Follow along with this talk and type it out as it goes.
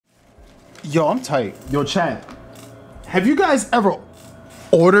Yo, I'm tight. Yo, chat. Have you guys ever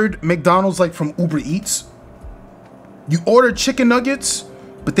ordered McDonald's like from Uber Eats? You order chicken nuggets,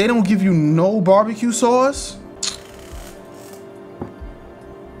 but they don't give you no barbecue sauce?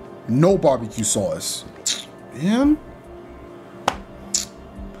 No barbecue sauce. Man.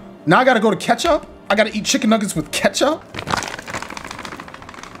 Now I gotta go to ketchup? I gotta eat chicken nuggets with ketchup?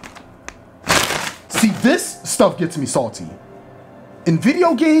 See, this stuff gets me salty. In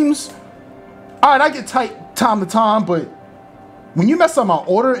video games, all right, I get tight time to time, but when you mess up my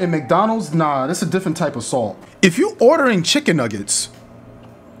order in McDonald's, nah, that's a different type of salt. If you ordering chicken nuggets,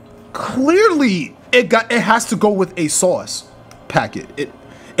 clearly it has to go with a sauce packet.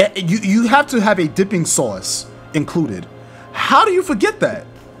 You have to have a dipping sauce included. How do you forget that?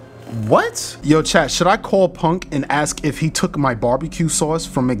 What? Yo, chat, should I call Punk and ask if he took my barbecue sauce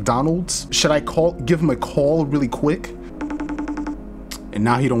from McDonald's? Should I give him a call really quick? And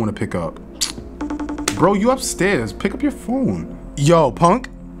now he don't want to pick up. Bro, you upstairs. Pick up your phone. Yo, Punk?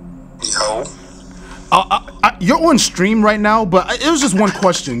 Yo. You're on stream right now, but it was just one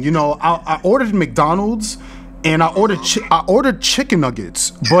question. You know, I ordered McDonald's and I ordered chicken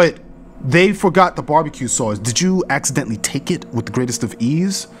nuggets, but they forgot the barbecue sauce. Did you accidentally take it with the greatest of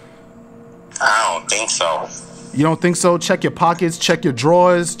ease? I don't think so. You don't think so? Check your pockets, check your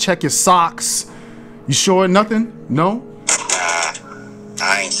drawers, check your socks. You sure nothing? No?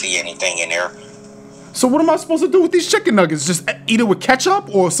 I ain't see anything in there. So what am I supposed to do with these chicken nuggets? Just eat it with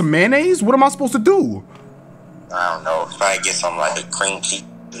ketchup or some mayonnaise? What am I supposed to do? I don't know. If I get some like cream cheese.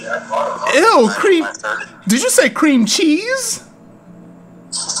 Ew, cream. Did you say cream cheese?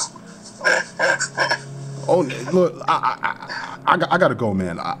 Oh, look, I gotta go,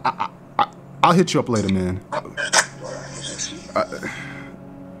 man. I'll hit you up later, man.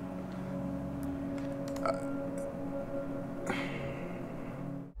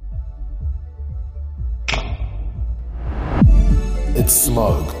 It's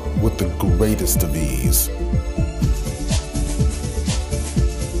Smug with the greatest of ease.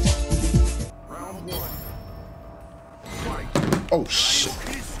 Oh shit.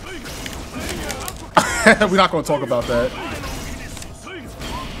 We're not gonna talk about that.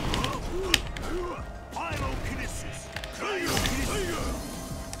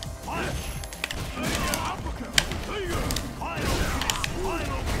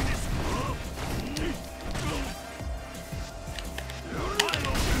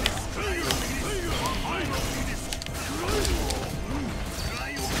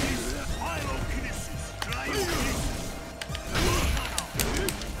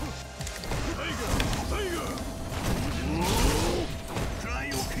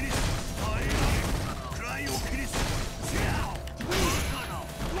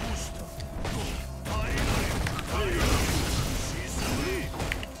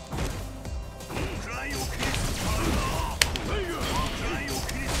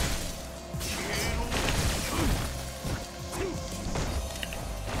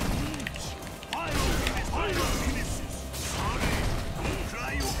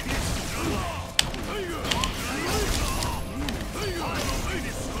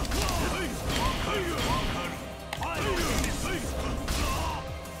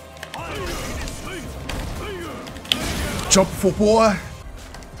 Jump for boy.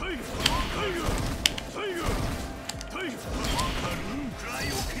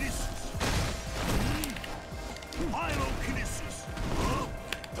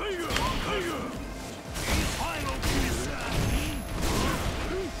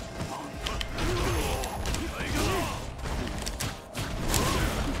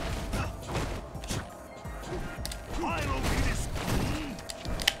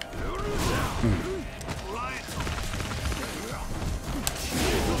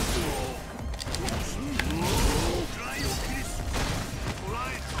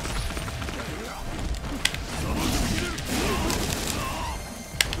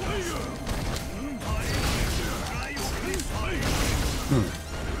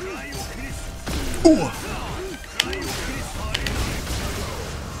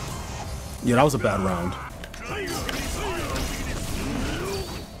 Yeah, that was a bad round.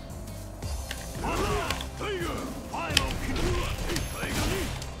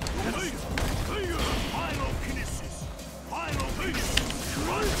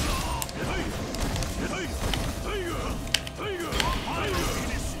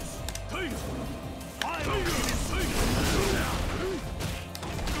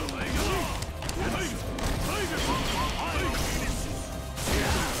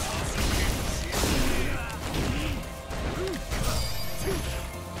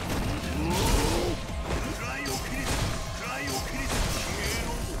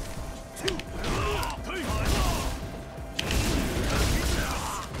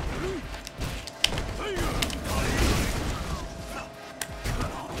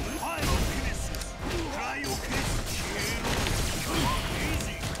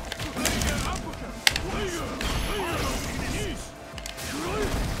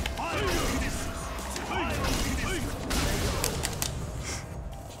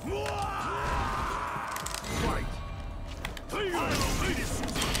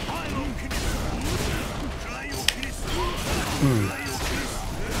 I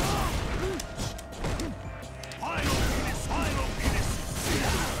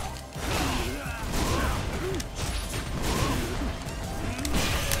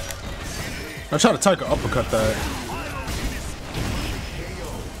try to Tiger uppercut that.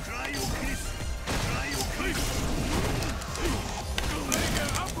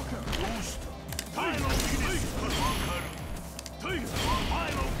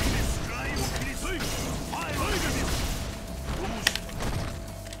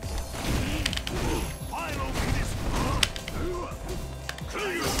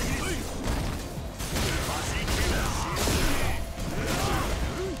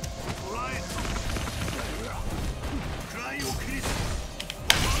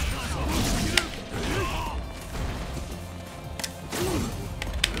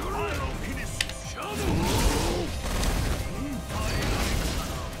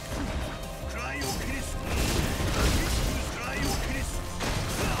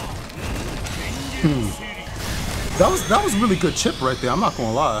 That was really good chip right there, I'm not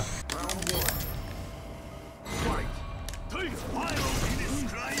gonna lie.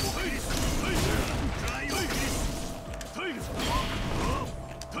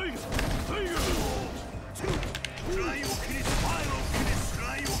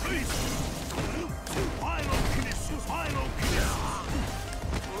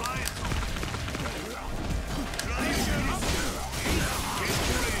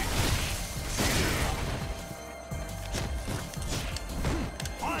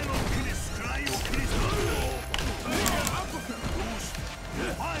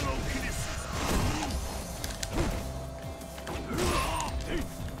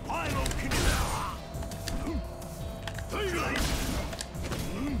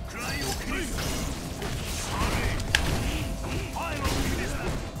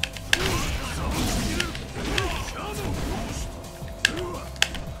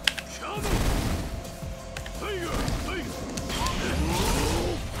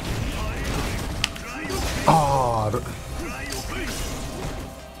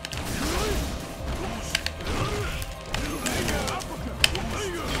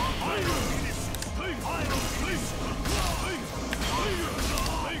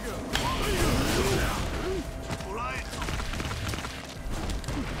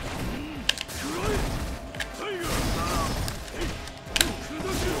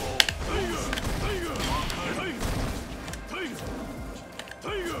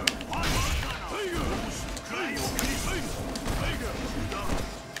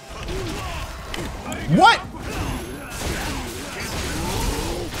 What?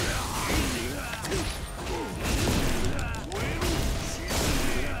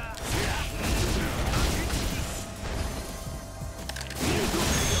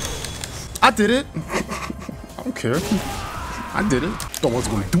 I did it. I don't care. I did it. Thought I was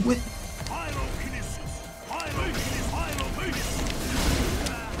gonna do it.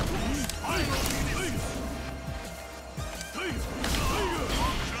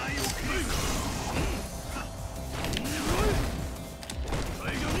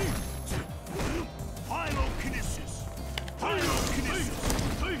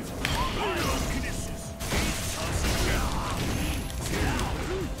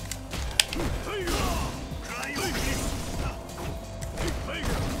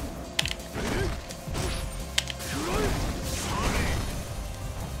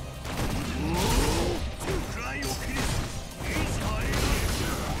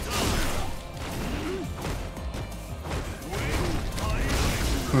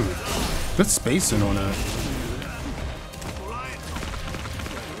 Good spacing on that.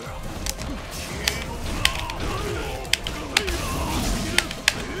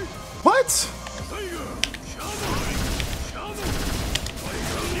 What?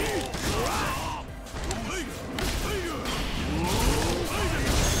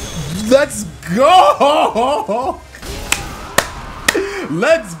 Let's go!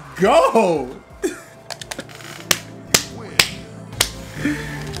 Let's go!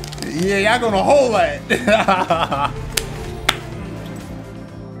 Yeah, y'all gonna hold that.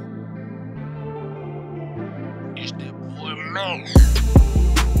 It's that boy, man.